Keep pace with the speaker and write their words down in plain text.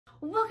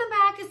Welcome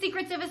back to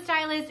Secrets of a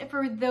Stylist.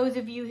 For those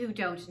of you who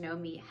don't know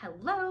me,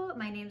 hello,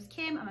 my name's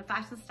Kim. I'm a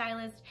fashion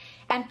stylist.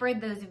 And for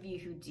those of you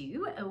who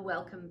do,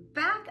 welcome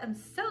back. I'm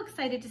so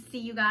excited to see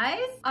you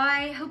guys.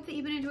 I hope that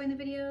you've been enjoying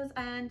the videos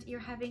and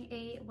you're having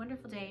a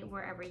wonderful day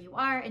wherever you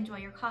are. Enjoy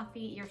your coffee,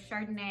 your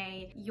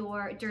Chardonnay,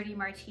 your dirty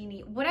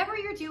martini, whatever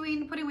you're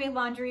doing, putting away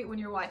laundry when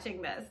you're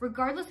watching this.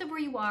 Regardless of where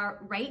you are,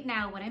 right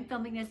now when I'm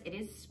filming this, it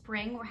is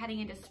spring. We're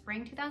heading into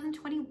spring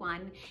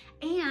 2021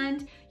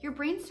 and your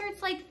brain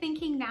starts like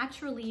thinking naturally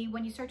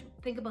when you start to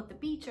think about the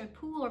beach or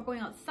pool or going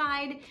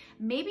outside.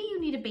 Maybe you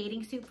need a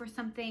bathing suit for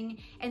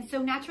something. And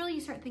so naturally you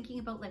start thinking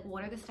about like,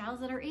 what are the styles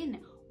that are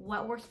in?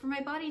 What works for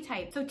my body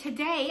type? So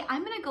today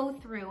I'm gonna go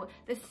through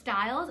the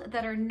styles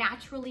that are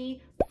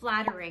naturally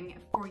flattering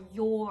for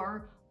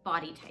your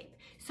body type.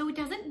 So it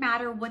doesn't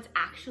matter what's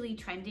actually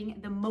trending.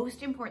 The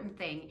most important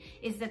thing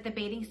is that the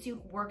bathing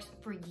suit works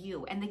for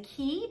you. And the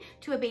key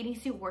to a bathing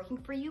suit working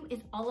for you is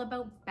all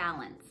about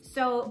balance.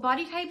 So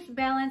body types,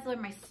 balance are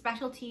my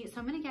specialty.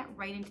 So I'm gonna get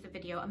right into the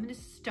video. I'm gonna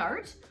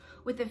start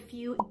with a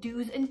few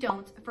do's and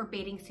don'ts for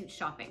bathing suit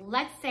shopping.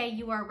 Let's say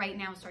you are right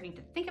now starting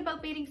to think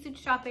about bathing suit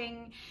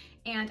shopping,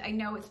 and I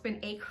know it's been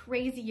a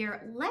crazy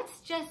year. Let's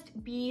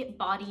just be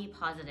body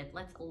positive.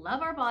 Let's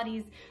love our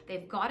bodies.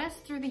 They've got us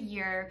through the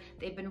year.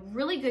 They've been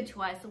really good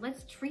to us. So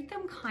let's treat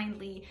them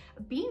kindly,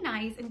 be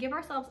nice, and give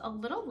ourselves a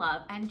little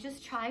love and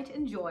just try to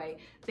enjoy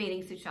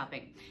bathing suit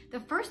shopping. The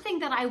first thing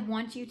that I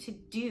want you to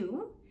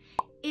do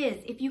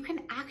is if you can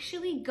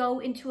actually go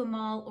into a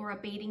mall or a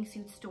bathing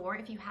suit store,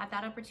 if you have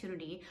that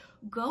opportunity,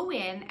 go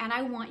in and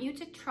I want you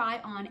to try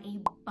on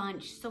a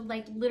bunch. So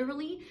like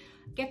literally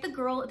get the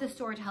girl at the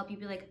store to help you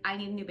be like, I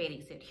need a new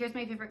bathing suit. Here's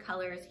my favorite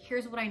colors.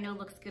 Here's what I know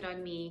looks good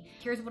on me.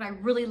 Here's what I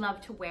really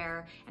love to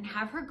wear, and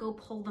have her go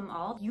pull them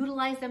all.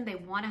 Utilize them. They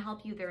want to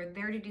help you. They're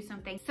there to do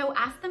something. So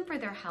ask them for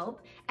their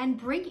help and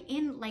bring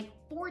in like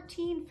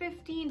 14,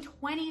 15,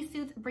 20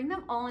 suits. Bring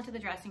them all into the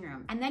dressing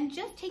room and then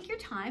just take your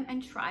time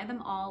and try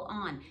them all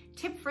on.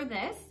 Tip for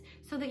this,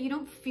 so that you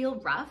don't feel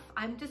rough,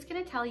 I'm just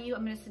gonna tell you,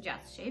 I'm gonna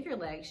suggest shave your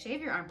legs,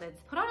 shave your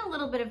armpits, put on a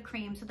little bit of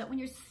cream so that when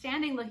you're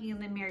standing looking in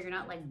the mirror, you're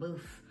not like,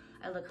 boof,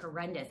 I look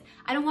horrendous.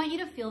 I don't want you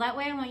to feel that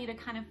way. I want you to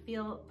kind of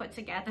feel put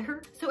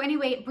together. So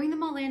anyway, bring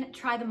them all in,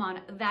 try them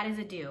on. That is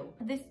a do.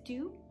 This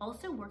do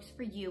also works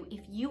for you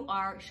if you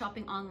are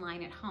shopping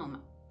online at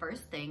home.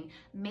 First thing,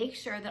 make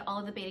sure that all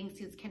of the bathing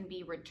suits can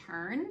be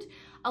returned.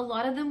 A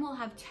lot of them will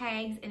have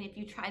tags, and if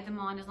you try them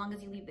on, as long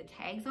as you leave the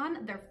tags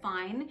on, they're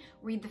fine.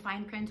 Read the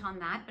fine print on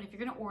that. But if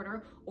you're gonna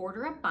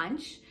order a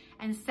bunch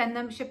and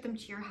ship them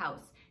to your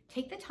house.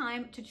 Take the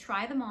time to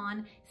try them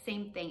on,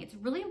 same thing. It's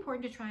really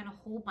important to try on a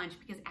whole bunch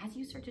because as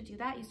you start to do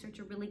that, you start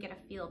to really get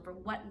a feel for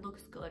what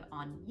looks good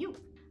on you.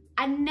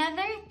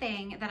 Another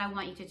thing that I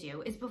want you to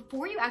do is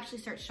before you actually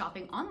start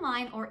shopping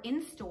online or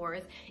in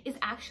stores is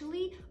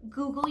actually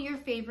Google your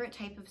favorite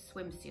type of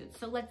swimsuit.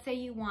 So let's say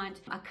you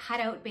want a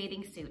cutout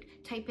bathing suit,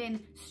 type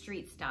in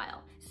street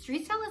style.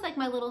 Street style is like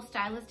my little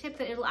stylist tip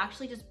that it'll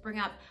actually just bring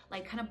up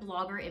like kind of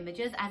blogger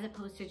images as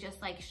opposed to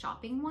just like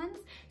shopping ones.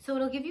 So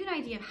it'll give you an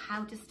idea of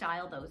how to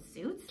style those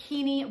suits.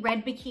 Bikini,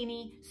 red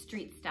bikini,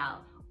 street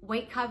style.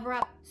 White cover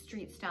up,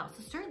 street style.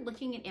 So start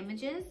looking at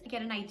images to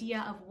get an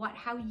idea of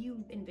how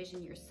you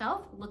envision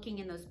yourself looking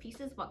in those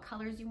pieces, what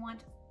colors you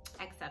want,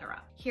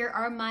 etc. Here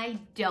are my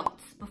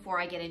don'ts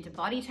before I get into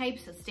body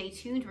types, so stay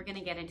tuned. We're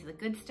gonna get into the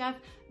good stuff.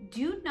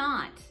 Do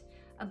not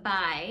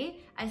buy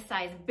a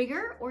size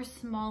bigger or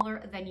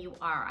smaller than you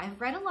are.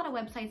 I've read a lot of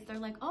websites, they're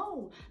like,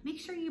 oh, make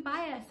sure you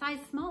buy a size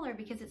smaller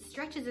because it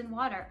stretches in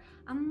water.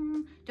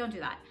 Don't do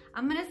that.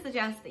 I'm gonna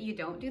suggest that you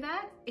don't do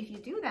that. If you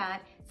do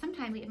that,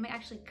 sometimes it might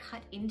actually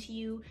cut into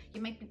you.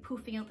 You might be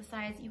poofing out the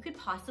size. You could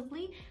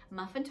possibly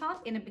muffin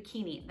top in a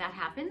bikini. That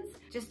happens.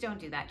 Just don't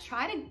do that.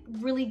 Try to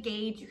really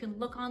gauge. You can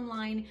look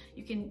online.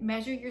 You can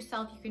measure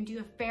yourself. You can do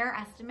a fair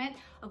estimate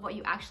of what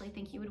you actually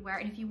think you would wear.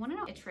 And if you want to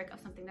know a trick of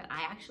something that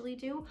I actually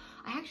do,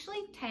 I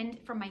actually tend,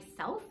 for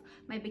myself,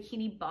 my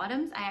bikini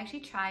bottoms, I actually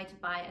try to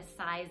buy a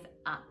size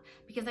up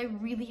because I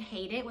really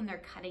hate it when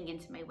they're cutting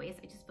into my waist.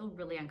 I just feel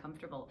really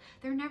uncomfortable.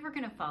 They're never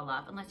gonna fall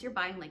off unless you're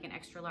buying like an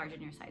extra large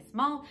in your size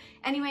small.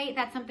 Anyway,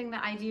 that's something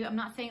that I do. I'm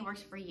not saying it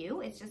works for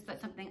you. It's just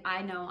that's something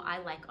I know I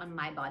like on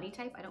my body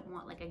type. I don't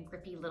want like a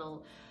grippy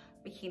little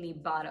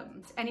bikini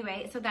bottoms.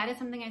 Anyway, so that is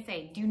something I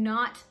say. Do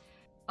not,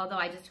 although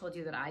I just told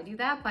you that I do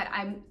that, but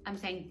I'm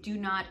saying do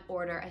not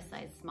order a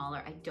size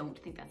smaller. I don't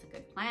think that's a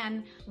good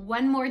plan.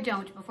 One more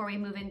don't before we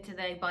move into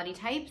the body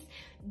types.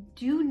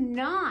 Do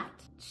not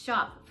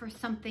shop for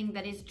something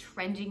that is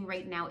trending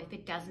right now if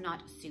it does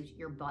not suit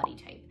your body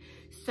type.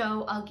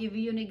 So I'll give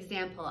you an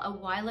example. A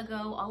while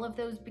ago, all of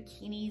those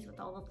bikinis with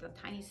all of the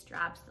tiny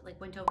straps that like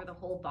went over the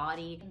whole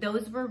body,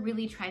 those were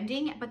really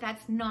trending, but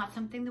that's not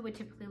something that would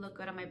typically look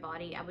good on my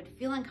body. I would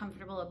feel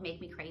uncomfortable, it would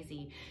make me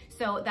crazy.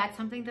 So that's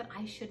something that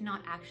I should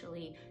not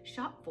actually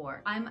shop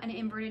for. I'm an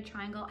inverted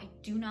triangle. I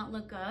do not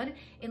look good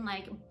in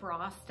like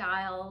bra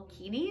style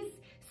bikinis.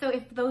 So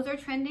if those are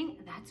trending,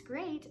 that's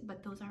great,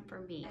 but those aren't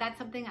for me. That's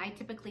something I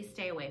typically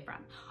stay away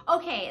from.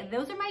 Okay,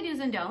 those are my do's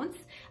and don'ts.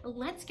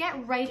 Let's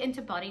get right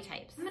into body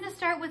types. I'm gonna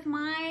start with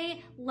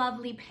my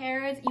lovely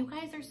pears. You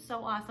guys are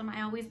so awesome.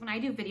 I always, when I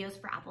do videos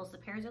for apples, the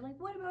pears are like,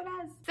 what about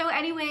us? So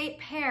anyway,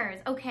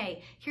 pears.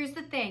 Okay, here's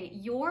the thing.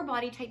 Your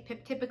body type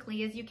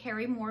typically is you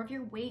carry more of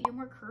your weight, you're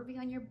more curvy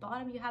on your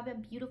bottom, you have a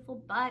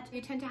beautiful butt,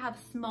 you tend to have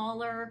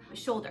smaller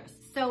shoulders.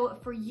 So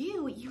for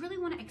you, you really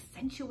want to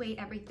accentuate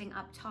everything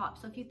up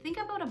top. So if you think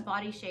about a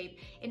body shape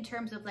in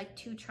terms of like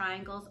two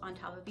triangles on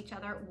top of each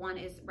other, one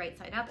is right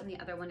side up and the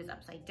other one is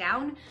upside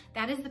down,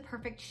 that is the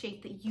perfect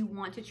shape that you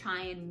want to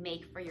try and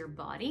make for your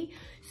body.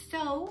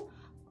 So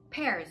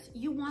pears,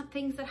 you want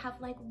things that have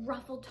like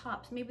ruffled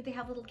tops. Maybe they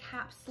have little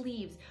cap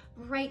sleeves,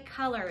 bright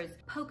colors,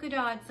 polka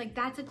dots. Like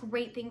that's a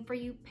great thing for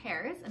you.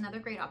 Pears, another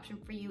great option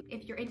for you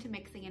if you're into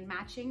mixing and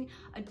matching.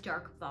 A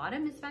dark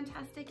bottom is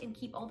fantastic, and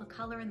keep all the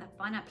color and the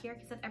fun up here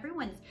because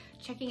everyone's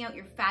checking out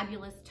your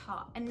fabulous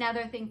top.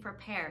 Another thing for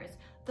pears,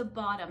 the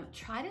bottom,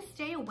 try to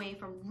stay away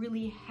from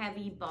really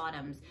heavy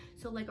bottoms.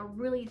 So like a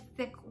really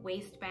thick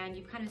waistband,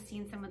 you've kind of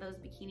seen some of those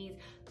bikinis.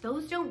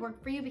 Those don't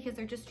work for you because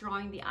they're just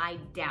drawing the eye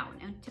down,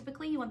 and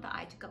typically you want the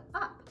eye to go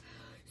up.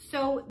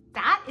 So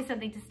that is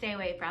something to stay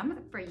away from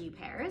for you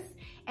pears.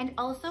 And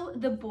also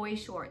the boy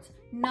shorts,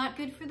 not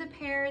good for the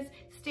pears.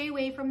 Stay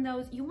away from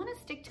those. You want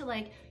to stick to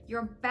like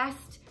your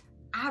best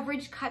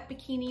average cut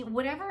bikini,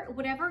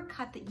 whatever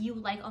cut that you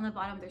like on the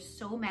bottom. There's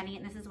so many,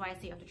 and this is why I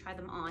say you have to try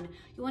them on.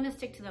 You want to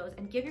stick to those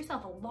and give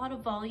yourself a lot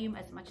of volume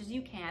as much as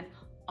you can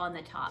on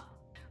the top.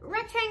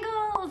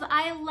 Rectangles,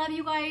 I love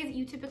you guys.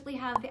 You typically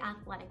have the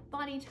athletic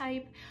body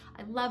type.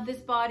 I love this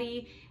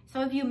body.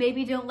 Some of you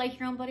maybe don't like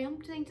your own body.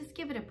 I'm saying just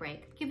give it a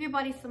break. Give your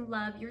body some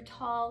love. You're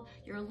tall,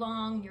 you're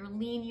long, you're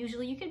lean.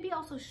 Usually you could be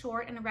also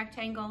short in a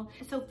rectangle.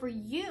 So for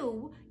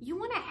you, you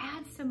want to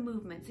add some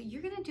movement. So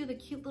you're going to do the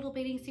cute little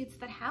bathing suits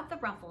that have the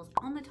ruffles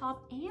on the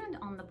top and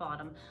on the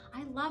bottom.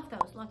 I love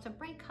those. Lots of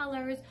bright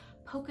colors,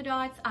 polka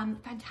dots.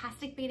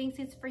 Fantastic bathing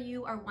suits for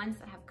you are ones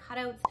that have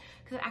cutouts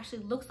because it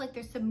actually looks like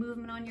there's some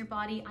movement on your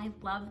body. I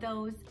love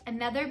those.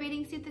 Another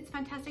bathing suit that's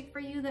fantastic for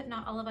you that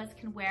not all of us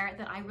can wear,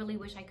 that I really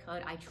wish I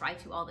could, I try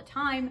to all the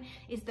time,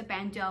 is the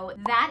bandeau.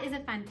 That is a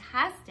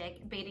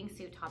fantastic bathing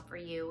suit top for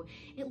you.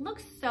 It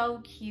looks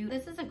so cute.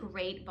 This is a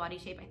great body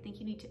shape. I think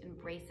you need to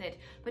embrace it,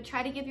 but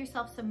try to give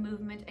yourself some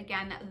movement.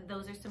 Again,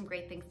 those are some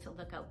great things to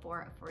look out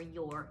for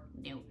your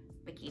new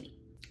bikini.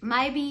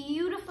 My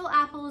beautiful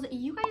apples,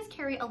 you guys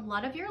carry a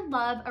lot of your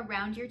love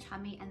around your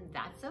tummy, and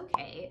that's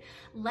okay.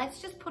 Let's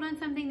just put on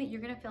something that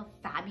you're gonna feel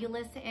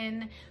fabulous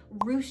in.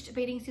 Ruched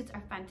bathing suits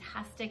are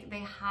fantastic. They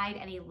hide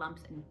any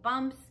lumps and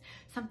bumps.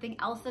 Something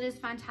else that is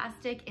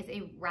fantastic is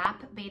a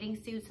wrap bathing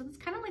suit. So it's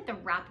kind of like the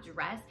wrap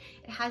dress.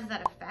 It has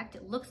that effect.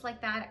 It looks like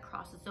that. It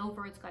crosses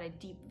over. It's got a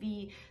deep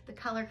V. The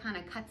color kind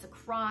of cuts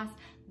across.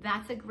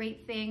 That's a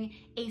great thing.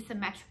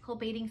 Asymmetrical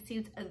bathing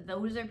suits,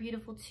 those are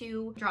beautiful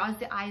too. Draws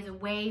the eyes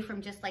away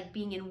from just like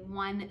being in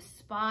one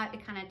spot.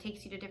 It kind of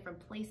takes you to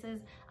different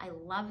places. I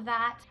love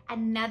that.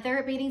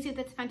 Another bathing suit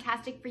that's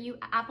fantastic for you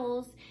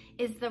apples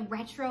is the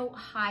retro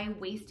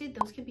high-waisted.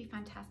 Those can be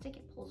fantastic.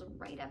 It pulls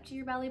right up to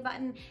your belly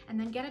button, and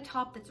then get a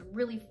top that's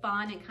really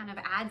fun and kind of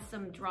adds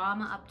some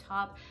drama up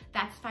top.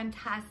 That's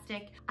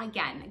fantastic.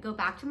 Again, go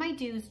back to my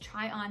do's,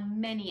 try on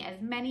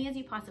as many as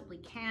you possibly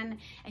can,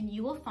 and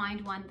you will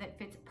find one that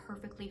fits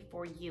perfectly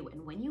for you.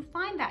 And when you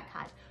find that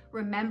cut,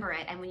 remember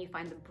it. And when you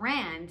find the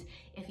brand,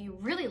 if you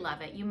really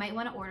love it, you might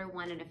want to order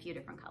one in a few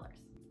different colors.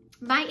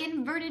 My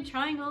inverted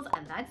triangles,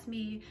 and that's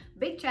me,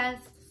 big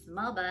chest,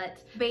 small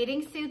butt.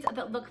 Bathing suits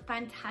that look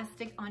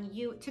fantastic on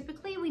you.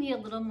 Typically, we need a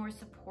little more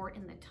support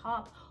in the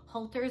top.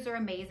 Halters are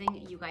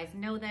amazing. You guys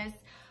know this.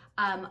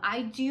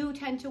 I do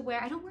tend to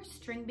wear, I don't wear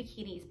string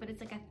bikinis, but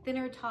it's like a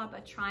thinner top,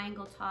 a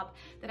triangle top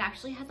that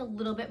actually has a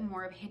little bit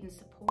more of hidden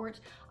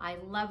support. I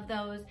love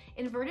those.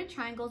 Inverted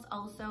triangles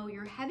also,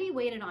 you're heavy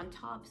weighted on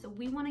top, so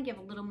we want to give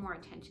a little more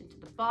attention to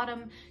the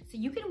bottom. So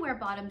you can wear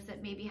bottoms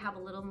that maybe have a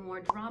little more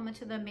drama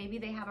to them. Maybe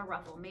they have a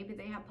ruffle, maybe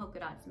they have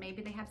polka dots,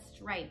 maybe they have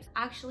stripes.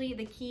 Actually,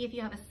 the key if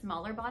you have a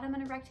smaller bottom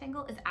in a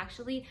rectangle is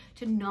actually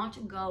to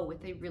not go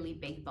with a really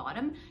big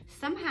bottom.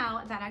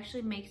 Somehow that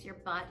actually makes your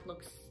butt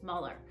look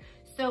smaller.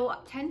 So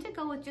tend to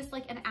go with just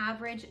like an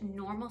average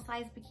normal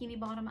size bikini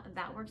bottom.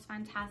 That works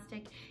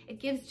fantastic. It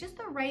gives just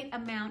the right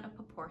amount of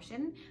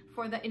proportion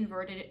for the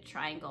inverted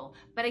triangle.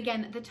 But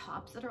again, the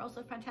tops that are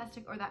also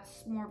fantastic, or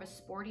that's more of a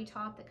sporty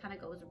top that kind of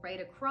goes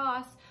right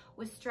across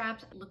with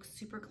straps, looks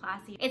super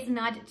classy. It's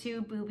not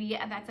too booby,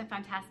 and that's a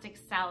fantastic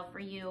style for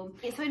you.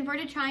 So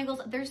inverted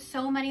triangles, there's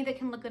so many that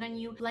can look good on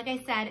you. Like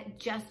I said,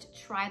 just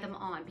try them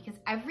on because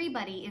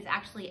everybody is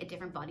actually a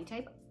different body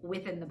type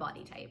within the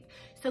body type.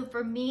 So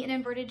for me, an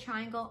inverted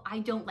triangle, I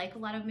don't like a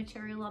lot of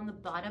material on the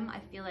bottom. I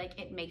feel like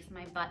it makes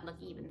my butt look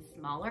even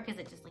smaller because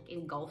it just like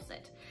engulfs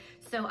it.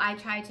 So I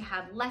try to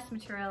have less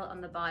material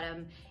on the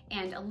bottom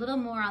and a little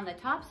more on the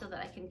top so that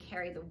I can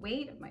carry the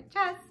weight of my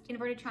chest.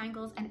 Inverted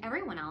triangles, and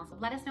everyone else,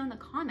 let us know in the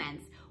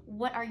comments,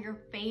 what are your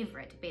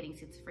favorite bathing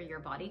suits for your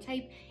body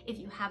type. If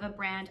you have a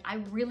brand, I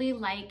really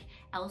like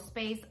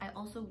L-Space. I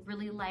also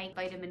really like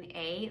Vitamin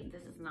A.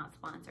 This is not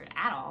sponsored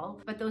at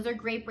all, but those are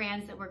great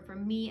brands that work for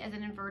me as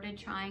an inverted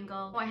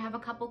triangle. I have a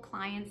couple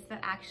clients that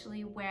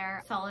actually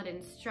wear Solid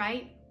and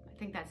Stripe. I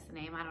think that's the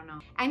name, I don't know.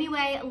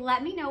 Anyway,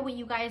 let me know what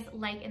you guys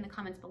like in the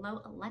comments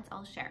below. Let's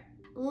all share.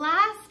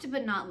 Last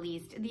but not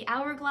least, the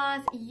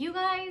Hourglass. You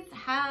guys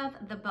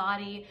have the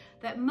body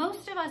that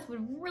most of us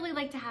would really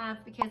like to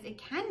have, because it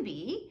can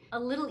be a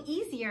little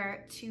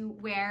easier to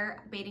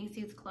wear bathing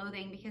suits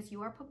clothing because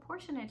you are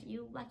proportionate,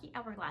 you lucky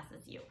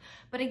hourglasses you.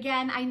 But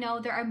again, I know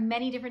there are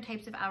many different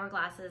types of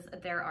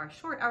hourglasses. There are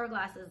short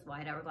hourglasses,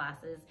 wide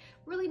hourglasses,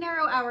 really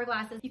narrow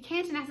hourglasses. You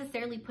can't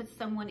necessarily put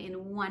someone in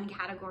one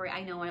category.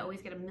 I know I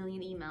always get a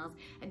million emails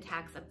and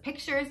tags of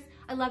pictures.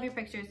 I love your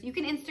pictures. You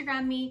can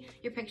Instagram me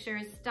your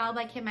pictures, style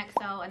by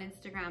kimxo on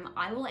Instagram.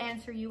 I will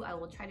answer you. I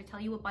will try to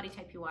tell you what body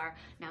type you are.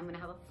 Now I'm gonna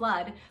have a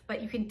flood,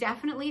 but you can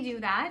definitely do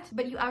that.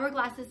 But you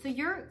hourglasses, so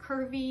you're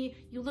curvy,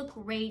 you look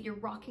great, you're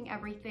rocking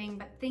everything,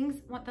 but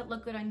things that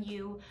look good on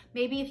you.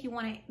 Maybe if you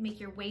wanna make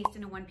your waist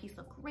in a one piece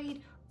look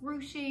great,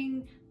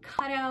 ruching,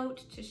 cutout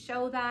to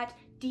show that,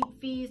 deep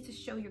V's to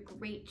show your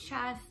great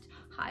chest,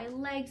 high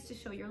legs to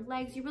show your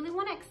legs. You really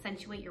want to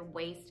accentuate your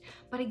waist.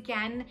 But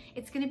again,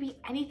 it's going to be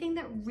anything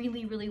that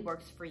really, really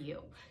works for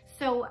you.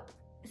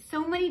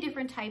 So many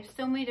different types,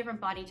 so many different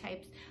body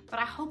types, but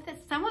I hope that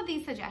some of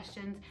these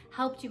suggestions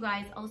helped you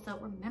guys. Also,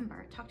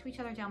 remember, talk to each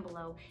other down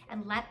below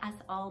and let us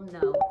all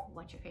know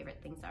what your favorite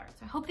things are.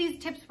 So I hope these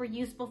tips were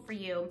useful for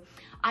you.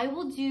 I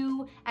will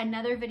do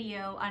another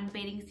video on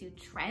bathing suit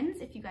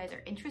trends if you guys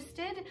are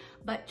interested,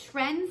 but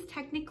trends,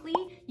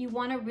 technically, you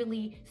want to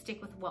really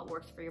stick with what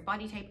works for your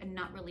body type and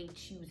not really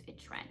choose a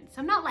trend. So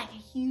I'm not like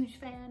a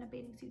huge fan of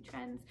bathing suit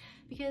trends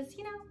because,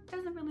 you know, it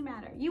doesn't really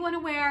matter. You want to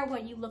wear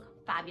what you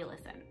look fabulous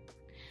in.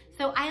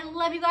 So I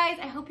love you guys.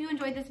 I hope you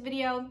enjoyed this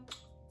video.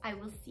 I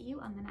will see you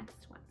on the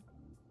next one.